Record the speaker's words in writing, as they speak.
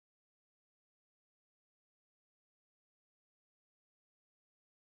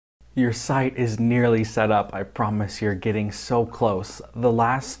Your site is nearly set up. I promise you're getting so close. The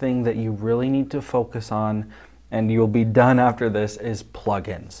last thing that you really need to focus on, and you'll be done after this, is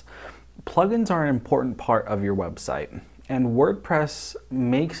plugins. Plugins are an important part of your website, and WordPress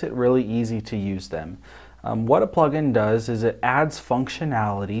makes it really easy to use them. What a plugin does is it adds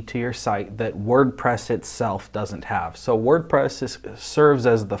functionality to your site that WordPress itself doesn't have. So WordPress serves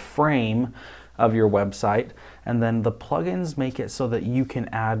as the frame of your website, and then the plugins make it so that you can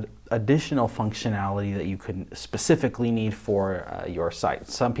add additional functionality that you could specifically need for your site.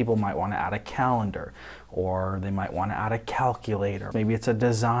 Some people might want to add a calendar, or they might want to add a calculator. Maybe it's a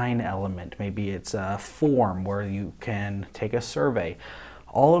design element, maybe it's a form where you can take a survey.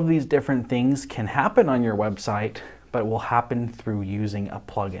 All of these different things can happen on your website, but will happen through using a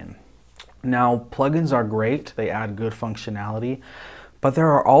plugin. Now, plugins are great, they add good functionality, but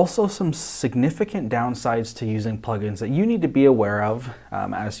there are also some significant downsides to using plugins that you need to be aware of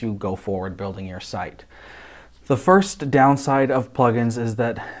as you go forward building your site. The first downside of plugins is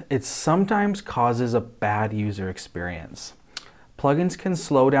that it sometimes causes a bad user experience. Plugins can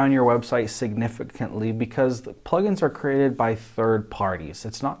slow down your website significantly because the plugins are created by third parties.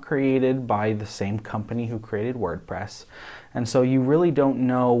 It's not created by the same company who created WordPress, and so you really don't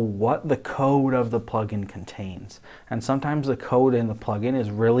know what the code of the plugin contains. And sometimes the code in the plugin is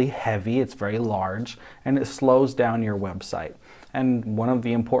really heavy, it's very large, and it slows down your website. And one of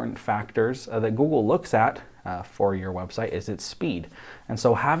the important factors that Google looks at for your website is its speed. And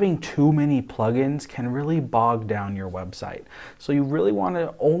so having too many plugins can really bog down your website. So you really want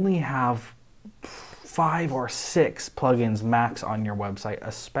to only have 5 or 6 plugins max on your website,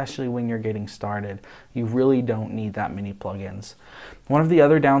 especially when you're getting started. You really don't need that many plugins. One of the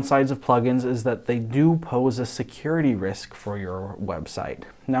other downsides of plugins is that they do pose a security risk for your website.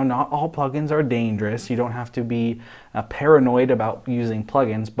 Now, not all plugins are dangerous. You don't have to be paranoid about using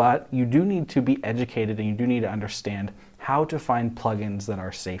plugins, but you do need to be educated and you do need to understand how to find plugins that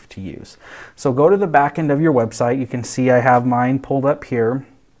are safe to use. So go to the back end of your website. You can see I have mine pulled up here,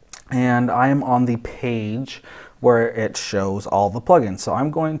 and I am on the page where it shows all the plugins. So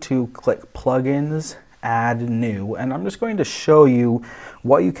I'm going to click Plugins, Add New, and I'm just going to show you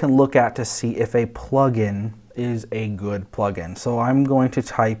what you can look at to see if a plugin is a good plugin. So I'm going to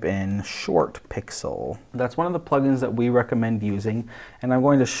type in Short Pixel. That's one of the plugins that we recommend using, and I'm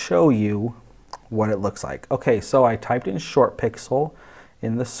going to show you what it looks like. Okay, so I typed in Short Pixel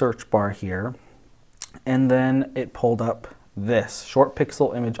in the search bar here, and then it pulled up this Short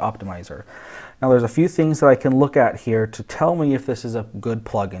Pixel Image Optimizer. Now there's a few things that I can look at here to tell me if this is a good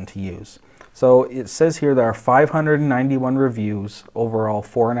plugin to use. So it says here there are 591 reviews, overall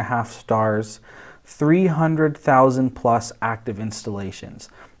 4.5 stars, 300,000 plus active installations.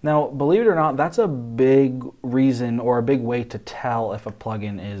 Now, believe it or not, that's a big reason or a big way to tell if a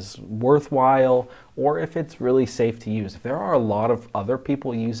plugin is worthwhile or if it's really safe to use. If there are a lot of other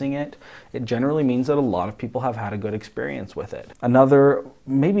people using it, it generally means that a lot of people have had a good experience with it. Another,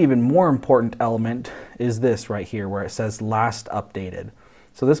 maybe even more important element is this right here where it says last updated.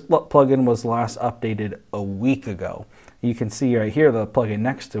 So this plugin was last updated a week ago. You can see right here the plugin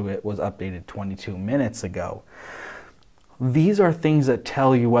next to it was updated 22 minutes ago. These are things that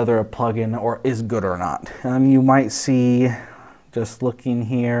tell you whether a plugin is good or not. You might see, just looking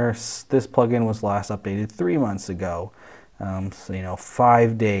here, this plugin was last updated 3 months ago. So,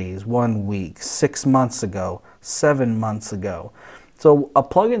 5 days, 1 week, 6 months ago, 7 months ago. So a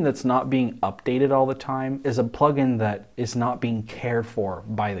plugin that's not being updated all the time is a plugin that is not being cared for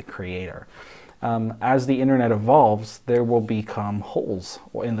by the creator. As the internet evolves, there will become holes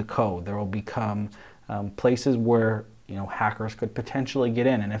in the code. There will become places where hackers could potentially get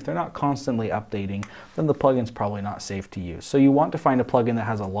in, and if they're not constantly updating, then the plugin's probably not safe to use. So you want to find a plugin that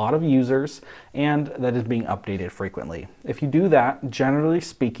has a lot of users and that is being updated frequently. If you do that, generally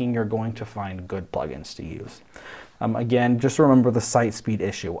speaking, you're going to find good plugins to use. Again, just remember the site speed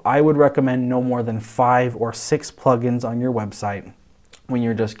issue. I would recommend no more than 5 or 6 plugins on your website when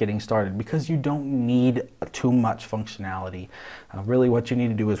you're just getting started, because you don't need too much functionality. Really what you need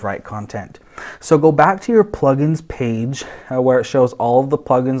to do is write content. So go back to your plugins page where it shows all of the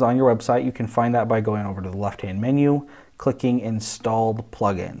plugins on your website. You can find that by going over to the left-hand menu, clicking Installed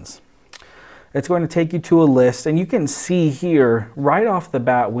Plugins. It's going to take you to a list, and you can see here right off the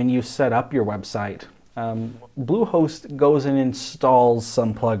bat when you set up your website, Bluehost goes and installs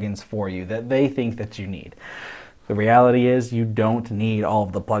some plugins for you that they think that you need. The reality is you don't need all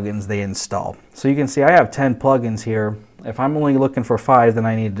of the plugins they install. So you can see I have 10 plugins here. If I'm only looking for 5, then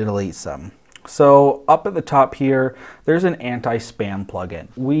I need to delete some. So up at the top here, there's an anti-spam plugin.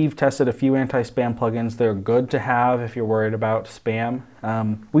 We've tested a few anti-spam plugins. They're good to have if you're worried about spam.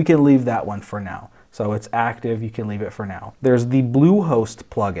 We can leave that one for now. So it's active, you can leave it for now. There's the Bluehost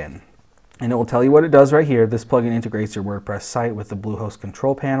plugin, and it will tell you what it does right here. This plugin integrates your WordPress site with the Bluehost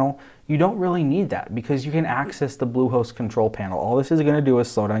control panel. You don't really need that because you can access the Bluehost control panel. All this is going to do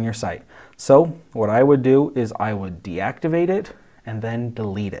is slow down your site. So what I would do is I would deactivate it and then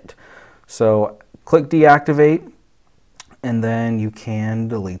delete it. So click deactivate, and then you can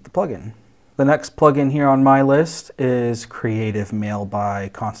delete the plugin. The next plugin here on my list is Creative Mail by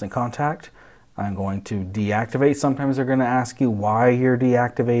Constant Contact. I'm going to deactivate. Sometimes they're going to ask you why you're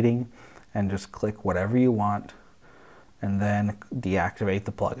deactivating, and just click whatever you want and then deactivate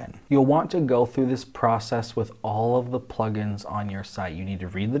the plugin. You'll want to go through this process with all of the plugins on your site. You need to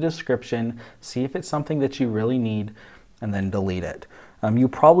read the description, see if it's something that you really need, and then delete it. You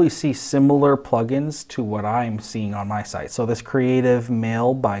probably see similar plugins to what I'm seeing on my site. So this Creative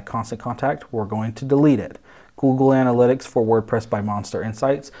Mail by Constant Contact, we're going to delete it. Google Analytics for WordPress by Monster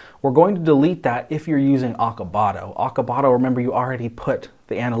Insights, we're going to delete that if you're using Acabado. Acabado, remember, you already put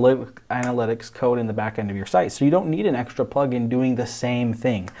the analytics code in the back end of your site, so you don't need an extra plugin doing the same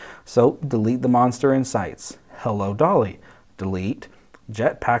thing. So delete the Monster Insights. Hello Dolly, delete.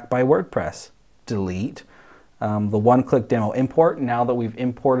 Jetpack by WordPress, delete. The one-click demo import, now that we've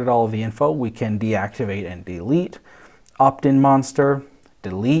imported all of the info, we can deactivate and delete. Opt-in Monster,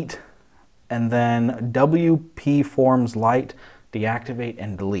 delete. And then WP Forms Lite, deactivate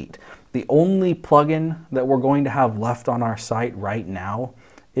and delete. The only plugin that we're going to have left on our site right now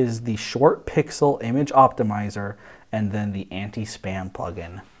is the Short Pixel Image Optimizer and then the anti-spam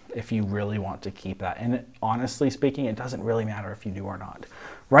plugin, if you really want to keep that. And honestly speaking, it doesn't really matter if you do or not.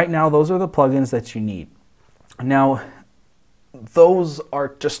 Right now, those are the plugins that you need. Now, those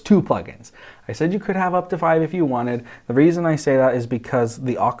are just 2 plugins. I said you could have up to 5 if you wanted. The reason I say that is because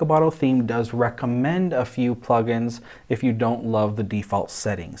the Acabado theme does recommend a few plugins if you don't love the default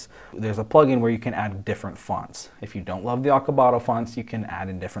settings. There's a plugin where you can add different fonts. If you don't love the Acabado fonts, you can add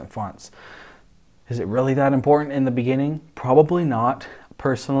in different fonts. Is it really that important in the beginning? Probably not.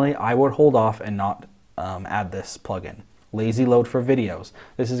 Personally, I would hold off and not add this plugin. Lazy load for videos.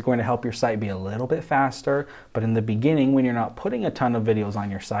 This is going to help your site be a little bit faster, but in the beginning, when you're not putting a ton of videos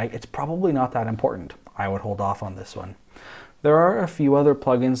on your site, it's probably not that important. I would hold off on this one. There are a few other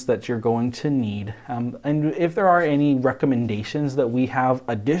plugins that you're going to need, and if there are any recommendations that we have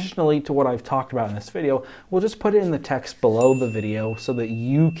additionally to what I've talked about in this video, we'll just put it in the text below the video so that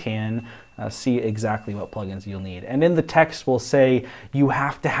you can see exactly what plugins you'll need. And in the text we'll say you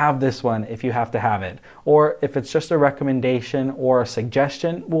have to have this one if you have to have it, or if it's just a recommendation or a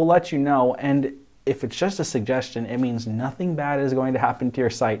suggestion, we'll let you know. And if it's just a suggestion, it means nothing bad is going to happen to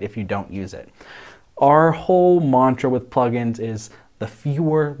your site if you don't use it. Our whole mantra with plugins is the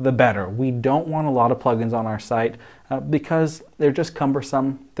fewer the better. We don't want a lot of plugins on our site because they're just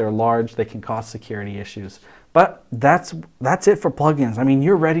cumbersome, they're large, they can cause security issues. But that's it for plugins. I mean,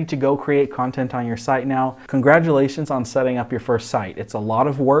 you're ready to go create content on your site now. Congratulations on setting up your first site. It's a lot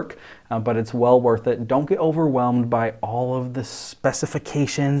of work, but it's well worth it. Don't get overwhelmed by all of the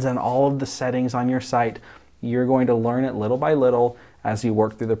specifications and all of the settings on your site. You're going to learn it little by little as you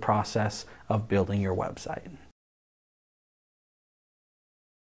work through the process of building your website.